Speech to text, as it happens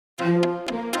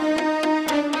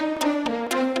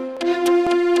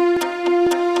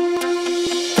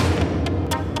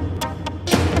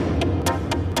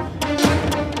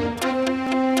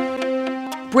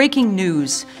Breaking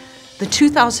news. The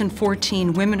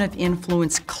 2014 Women of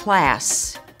Influence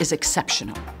class is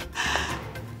exceptional.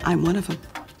 I'm one of them.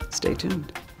 Stay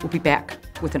tuned. We'll be back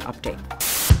with an update.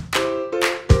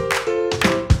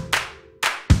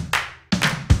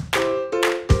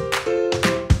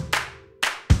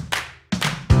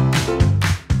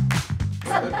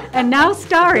 And now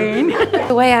starring.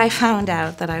 The way I found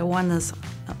out that I won this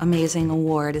amazing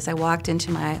award is I walked into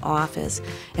my office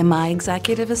and my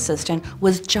executive assistant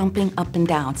was jumping up and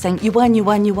down saying, "You won, you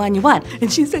won, you won, you won."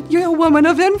 And she said, "You're a woman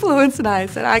of influence." And I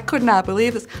said, "I could not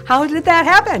believe this. How did that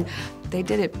happen?" They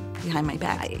did it behind my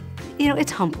back. You know,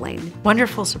 it's humbling.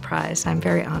 Wonderful surprise. I'm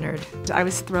very honored. I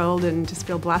was thrilled and just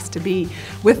feel blessed to be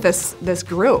with this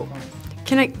group.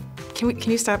 Can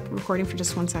you stop recording for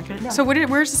just 1 second? No. So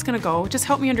where's this going to go? Just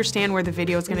help me understand where the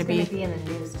video is going to be. It's going to be in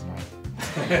the news tonight.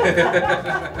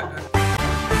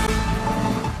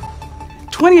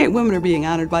 28 women are being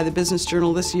honored by the Business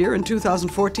Journal this year in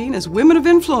 2014 as Women of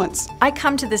Influence. I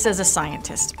come to this as a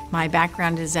scientist. My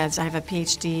background is as I have a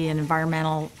PhD in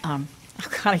environmental, oh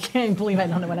God, I can't even believe I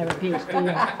don't know what I have a PhD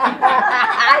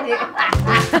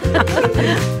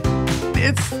in.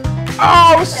 It's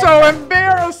so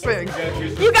embarrassing.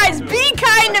 You guys be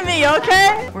kind to me,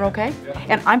 okay? We're okay?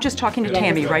 And I'm just talking to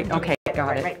Tammy, right? Okay,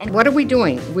 got it. What are we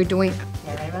doing? We're doing,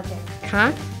 Right about there.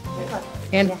 huh?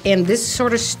 And this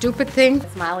sort of stupid thing?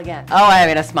 Smile again. Oh, I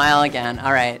mean, a smile again.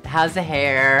 All right. How's the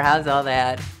hair? How's all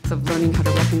that? So learning how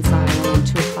to reconcile around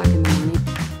 2 o'clock in the morning.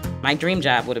 My dream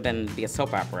job would have been to be a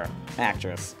soap opera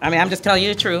actress. I mean, I'm just telling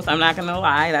you the truth. I'm not gonna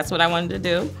lie. That's what I wanted to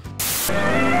do.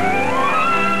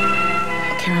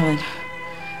 Carolyn,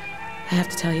 I have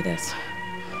to tell you this.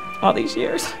 All these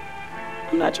years,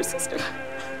 I'm not your sister.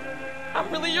 I'm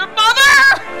really your mother!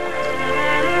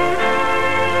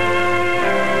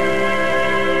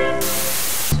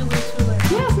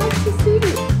 Yes, nice to see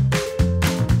you.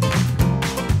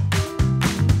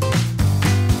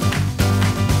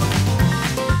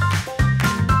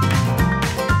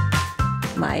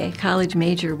 My college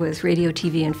major was radio,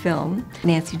 TV, and film,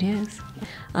 Nancy News,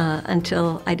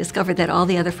 until I discovered that all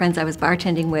the other friends I was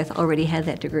bartending with already had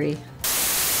that degree.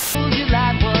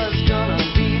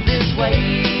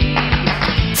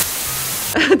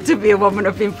 To be a woman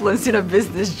of influence in a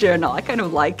business journal, I kind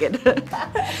of like it.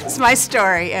 It's my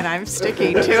story, and I'm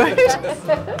sticking to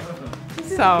it.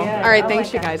 So, all right,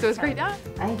 thanks, you guys. It was great. I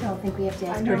don't think we have to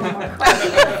ask her any more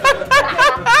questions.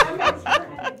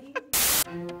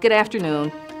 Good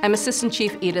afternoon. I'm Assistant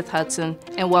Chief Edith Hudson,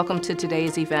 and welcome to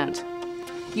today's event.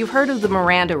 You've heard of the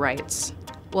Miranda rights.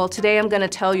 Well, today I'm going to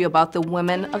tell you about the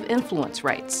Women of Influence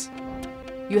rights.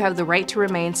 You have the right to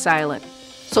remain silent,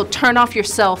 so turn off your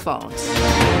cell phones.